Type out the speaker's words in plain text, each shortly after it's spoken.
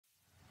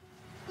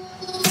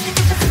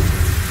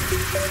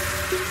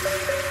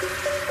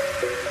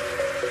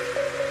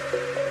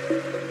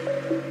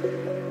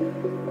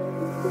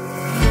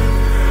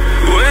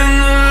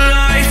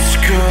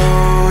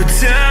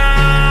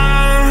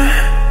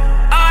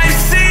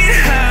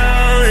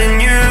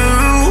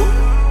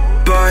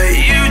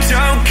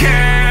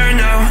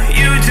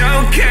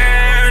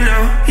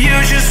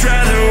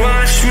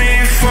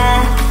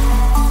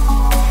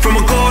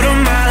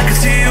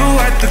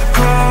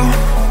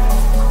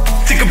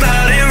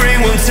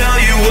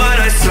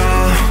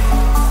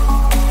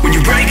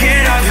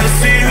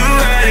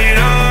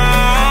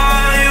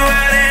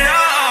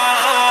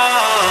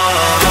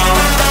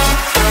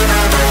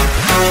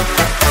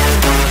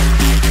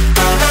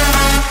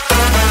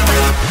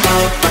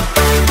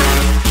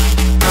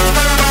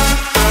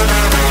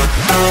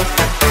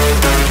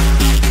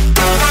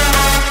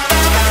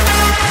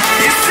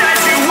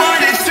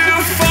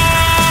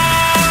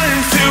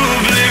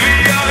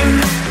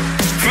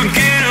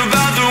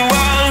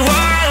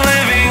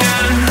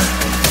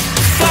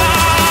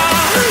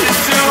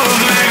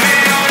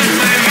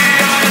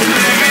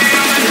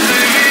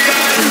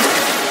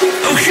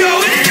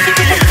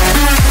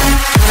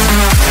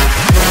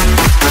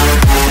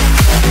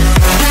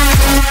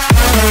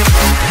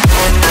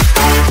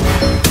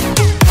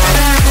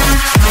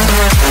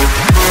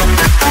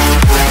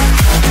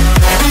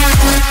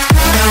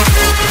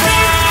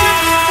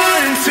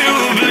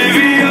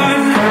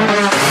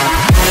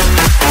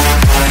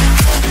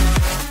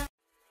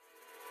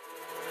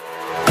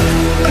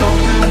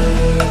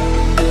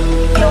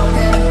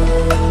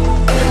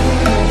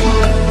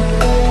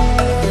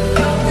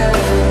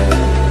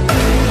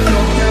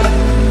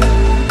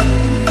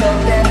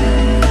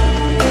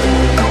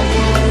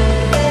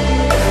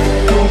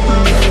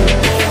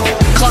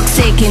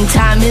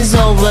Time is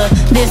over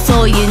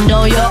before you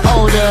know you're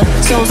older.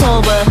 So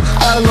sober,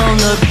 alone,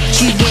 look,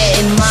 you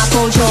getting my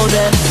cold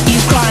shoulder. You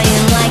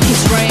crying like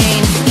it's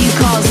rain, you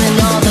causing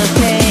all the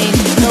pain.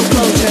 No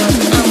closure,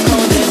 I'm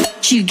colder.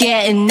 You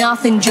getting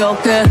nothing,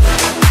 Joker.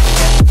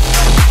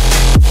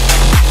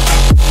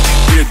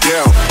 Get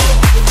down.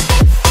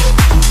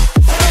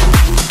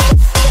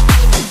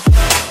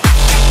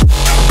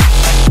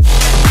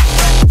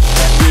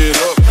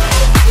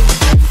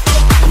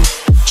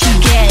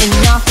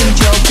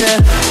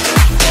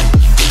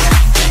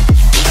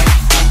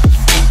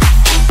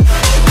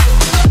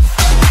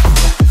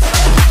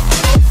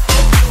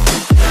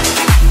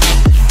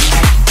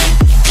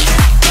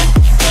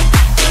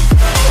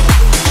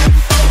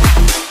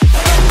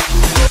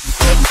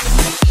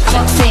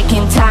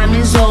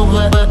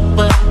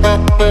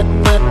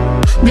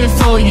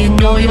 Before you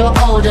know you're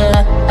older,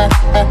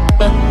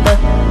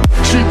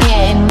 you're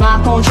getting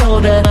my cold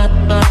shoulder.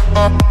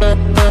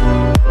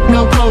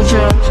 No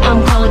closure,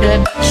 I'm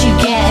colder. You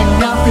getting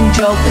nothing,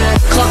 Joker.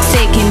 Clock's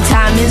ticking,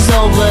 time is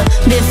over.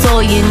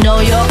 Before you know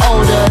you're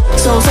older,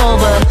 so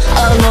sober,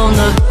 alone.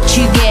 Look,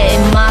 you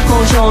getting my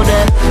cold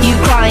shoulder. You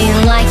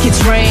crying like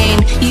it's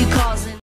rain. You call